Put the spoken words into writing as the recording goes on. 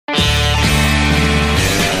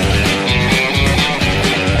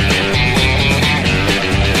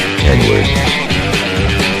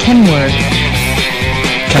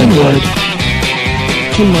Kenward.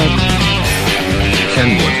 Kenward.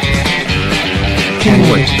 Kenward.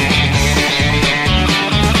 Kenward.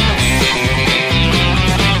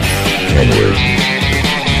 Kenward.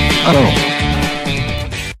 Oh.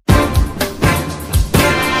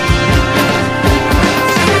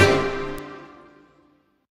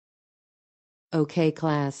 Okay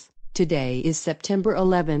class, today is September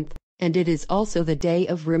 11th, and it is also the day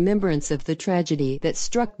of remembrance of the tragedy that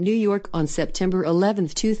struck New York on September 11,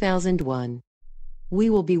 2001. We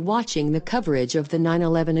will be watching the coverage of the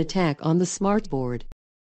 9/11 attack on the smartboard.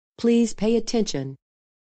 Please pay attention.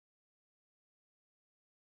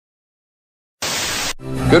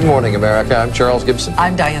 Good morning, America. I'm Charles Gibson.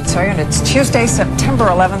 I'm Diane Sawyer, and it's Tuesday, September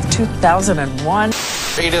 11th, 2001.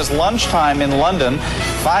 It is lunchtime in London,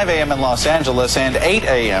 5 a.m. in Los Angeles, and 8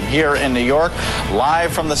 a.m. here in New York,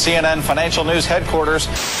 live from the CNN Financial News headquarters.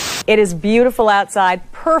 It is beautiful outside,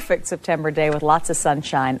 perfect September day with lots of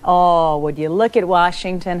sunshine. Oh, would you look at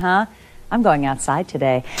Washington, huh? I'm going outside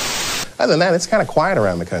today. Other than that, it's kind of quiet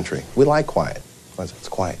around the country. We like quiet. It's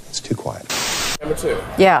quiet. It's too quiet. Number 2.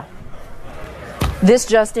 Yeah. This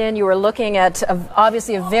just in, you were looking at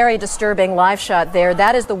obviously a very disturbing live shot there.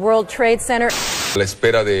 That is the World Trade Center. A la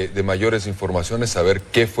espera de mayores informaciones, saber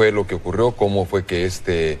qué fue lo que ocurrió, cómo fue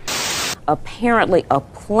que Apparently a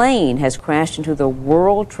plane has crashed into the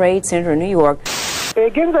World Trade Center in New York.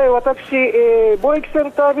 現在私、貿易セ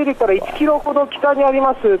ンタービルから1キロほど北にあり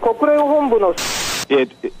ます国連本部の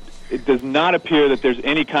It does not appear that there's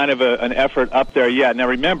any kind of an effort up there yet. Now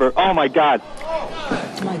remember, oh my God. Oh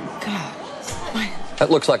my God. That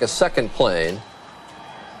looks like a second plane.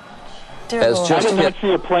 Has just I did not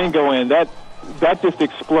see a plane go in. That just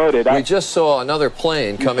exploded. We just saw another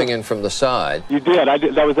plane coming in from the side. You did.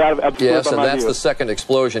 That was out of Yes, and that's the second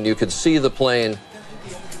explosion. You could see the plane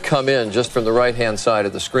come in just from the right-hand side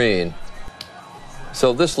of the screen.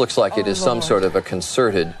 So this looks like it is some sort of a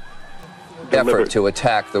concerted effort to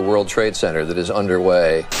attack the World Trade Center that is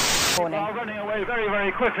underway. Running away very,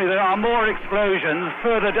 very quickly. There are more explosions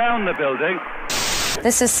further down the building.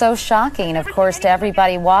 This is so shocking, of course, to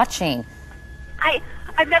everybody watching.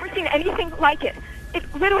 I've never seen anything like it. It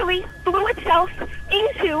literally blew itself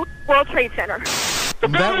into World Trade Center. The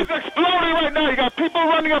building's exploding right now. You got people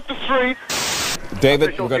running up the street.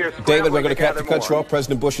 David, we're going to cut you off.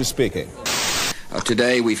 President Bush is speaking.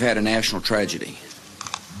 Today, we've had a national tragedy.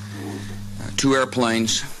 2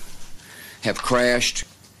 airplanes have crashed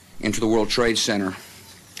into the World Trade Center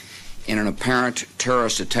in an apparent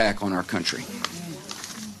terrorist attack on our country.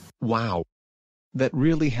 Wow. That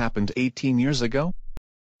really happened 18 years ago?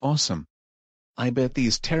 Awesome. I bet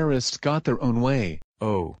these terrorists got their own way.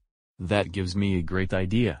 Oh. That gives me a great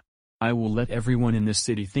idea. I will let everyone in this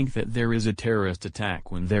city think that there is a terrorist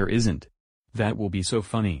attack when there isn't. That will be so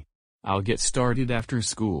funny. I'll get started after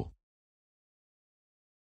school.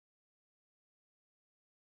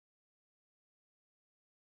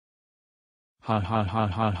 Ha ha ha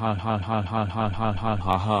ha ha ha ha ha ha ha ha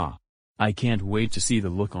ha ha. I can't wait to see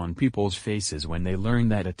the look on people's faces when they learn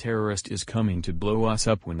that a terrorist is coming to blow us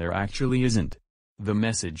up when there actually isn't. The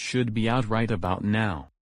message should be out right about now.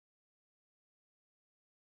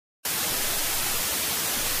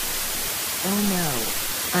 Oh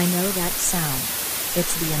no. I know that sound.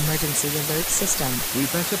 It's the emergency alert system. We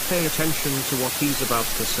better pay attention to what he's about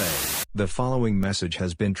to say. The following message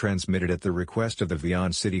has been transmitted at the request of the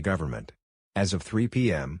Vian City government. As of 3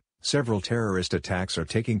 p.m., several terrorist attacks are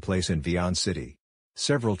taking place in Vian City.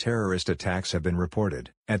 Several terrorist attacks have been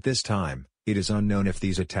reported. At this time, it is unknown if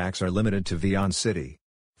these attacks are limited to Vian City.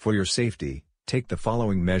 For your safety, take the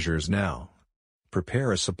following measures now.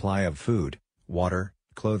 Prepare a supply of food, water,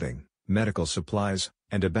 clothing, medical supplies,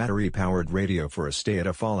 and a battery-powered radio for a stay at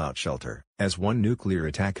a fallout shelter, as one nuclear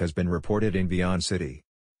attack has been reported in Vian City.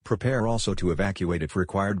 Prepare also to evacuate if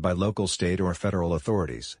required by local state or federal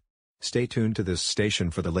authorities. Stay tuned to this station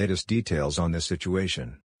for the latest details on this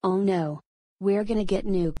situation. Oh no. We're gonna get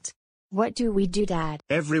nuked. What do we do, Dad?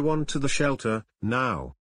 Everyone to the shelter,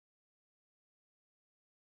 now.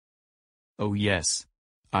 Oh yes.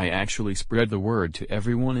 I actually spread the word to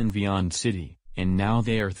everyone in Vian City, and now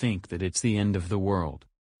they think that it's the end of the world.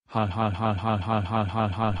 Ha ha ha ha ha ha ha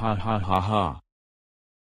ha ha ha ha ha.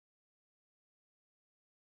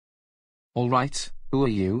 All right, who are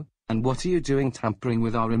you, and what are you doing tampering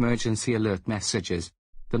with our emergency alert messages?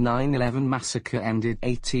 The 9/11 massacre ended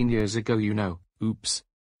 18 years ago, you know. Oops.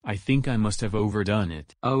 I think I must have overdone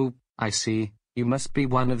it. Oh, I see. You must be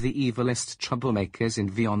one of the evilest troublemakers in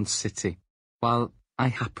Vian City. Well, I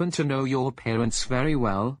happen to know your parents very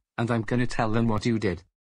well, and I'm gonna tell them what you did.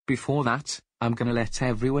 Before that, I'm gonna let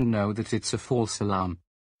everyone know that it's a false alarm.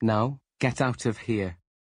 Now, get out of here.